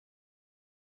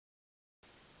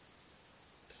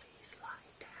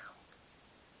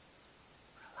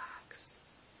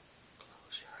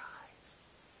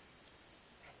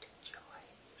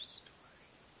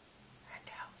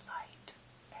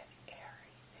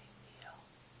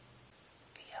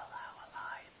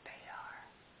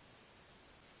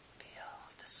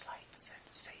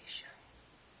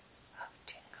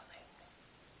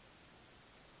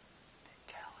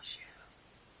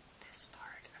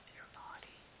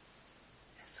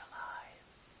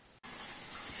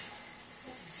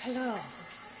Hello.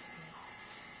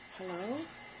 Hello?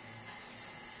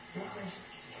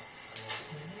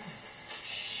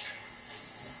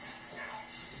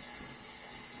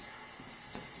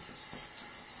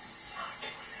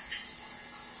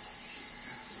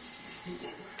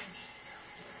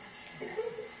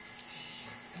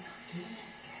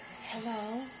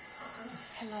 Hello?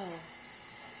 Hello.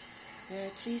 May I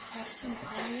please have some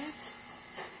quiet?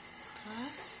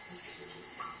 Class?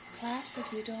 Class,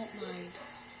 if you don't mind.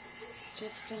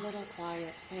 Just a little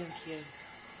quiet, thank you.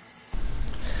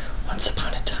 Once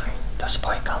upon a time, there was a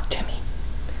boy called Timmy.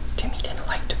 Timmy didn't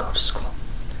like to go to school.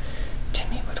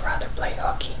 Timmy would rather play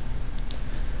hooky.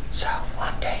 So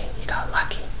one day he got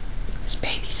lucky. His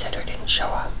babysitter didn't show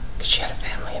up because she had a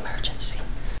family emergency.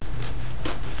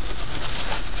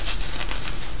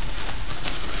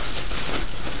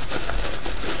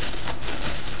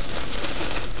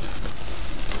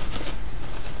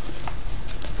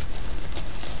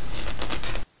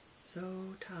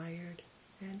 So tired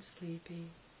and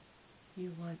sleepy,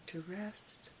 you want to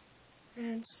rest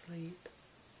and sleep.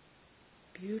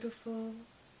 Beautiful,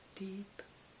 deep,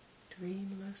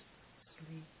 dreamless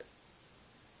sleep.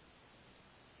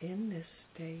 In this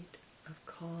state of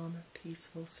calm,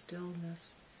 peaceful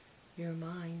stillness, your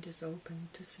mind is open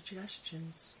to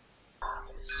suggestions.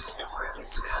 The storm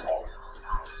is coming,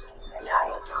 and I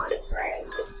am not afraid.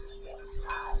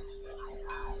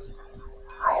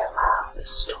 I allow the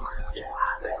storm to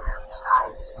happen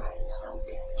outside.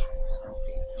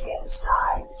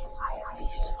 Inside, I am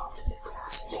peaceful and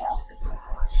still.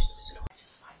 I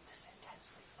just find this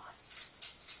intensely fun.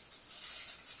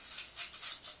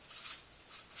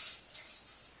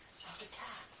 Now the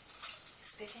cat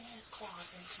is digging his claws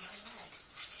into my leg.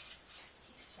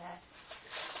 He said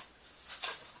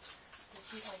that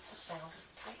he liked the sound of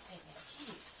typing in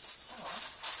keys, so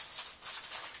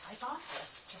I bought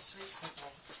this just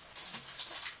recently.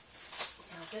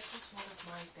 Now this is one of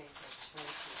my favorites right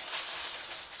here.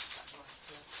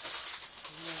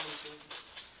 Really do.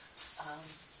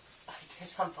 I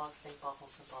did unboxing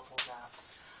Bubbles and Bubble Wrap.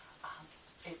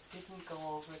 It didn't go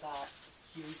over that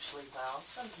hugely well.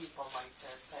 Some people liked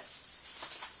it, but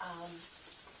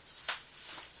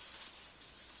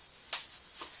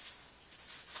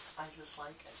I just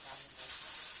like it.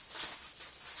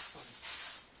 Sweet.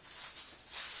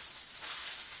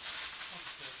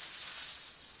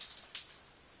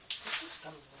 This is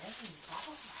some rain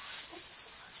bubble wrap. This is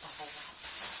not bubble wrap.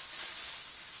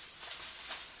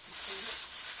 You see it?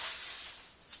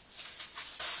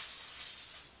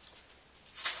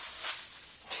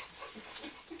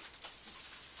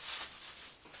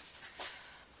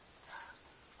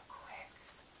 Quick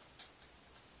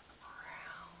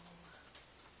brown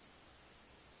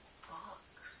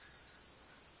box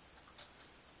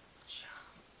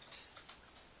jumped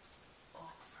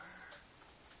over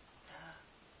the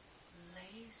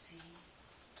lazy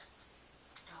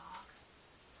dog.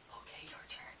 Okay, your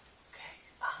turn. Okay,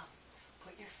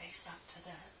 put your face up to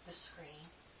the screen.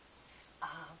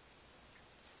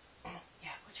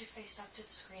 Yeah, put your face up to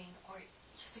the screen, or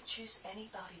you can choose any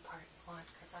body part you want,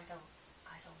 because I don't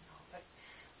know, but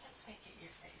let's make it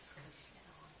your face, because, you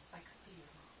know, I could be your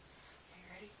mom. Okay,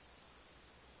 ready?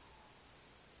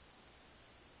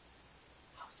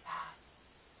 How's that?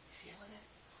 You feeling it?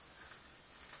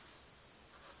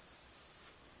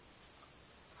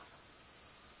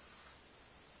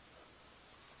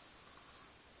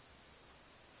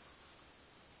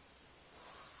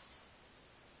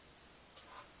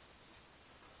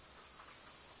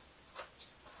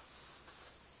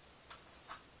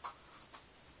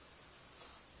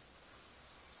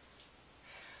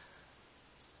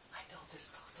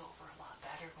 This goes over a lot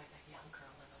better when a young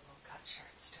girl in a low cut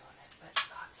shirt's doing it, but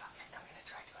that's okay. I'm going to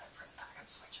try doing it from the back and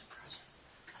switching brushes.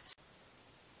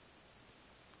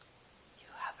 You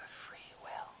have a free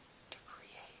will to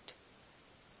create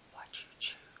what you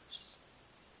choose.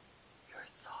 Your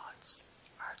thoughts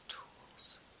are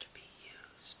tools to be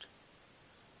used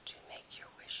to make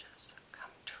your wishes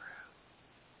come true.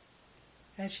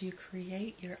 As you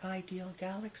create your ideal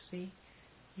galaxy,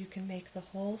 you can make the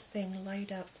whole thing light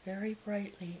up very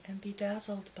brightly and be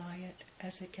dazzled by it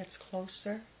as it gets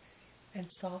closer and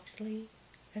softly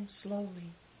and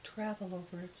slowly travel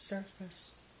over its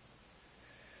surface.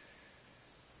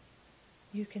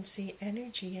 You can see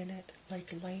energy in it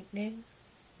like lightning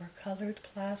or colored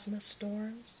plasma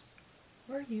storms,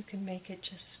 or you can make it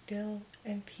just still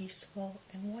and peaceful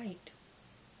and white.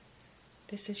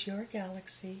 This is your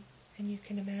galaxy, and you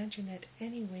can imagine it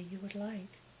any way you would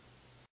like.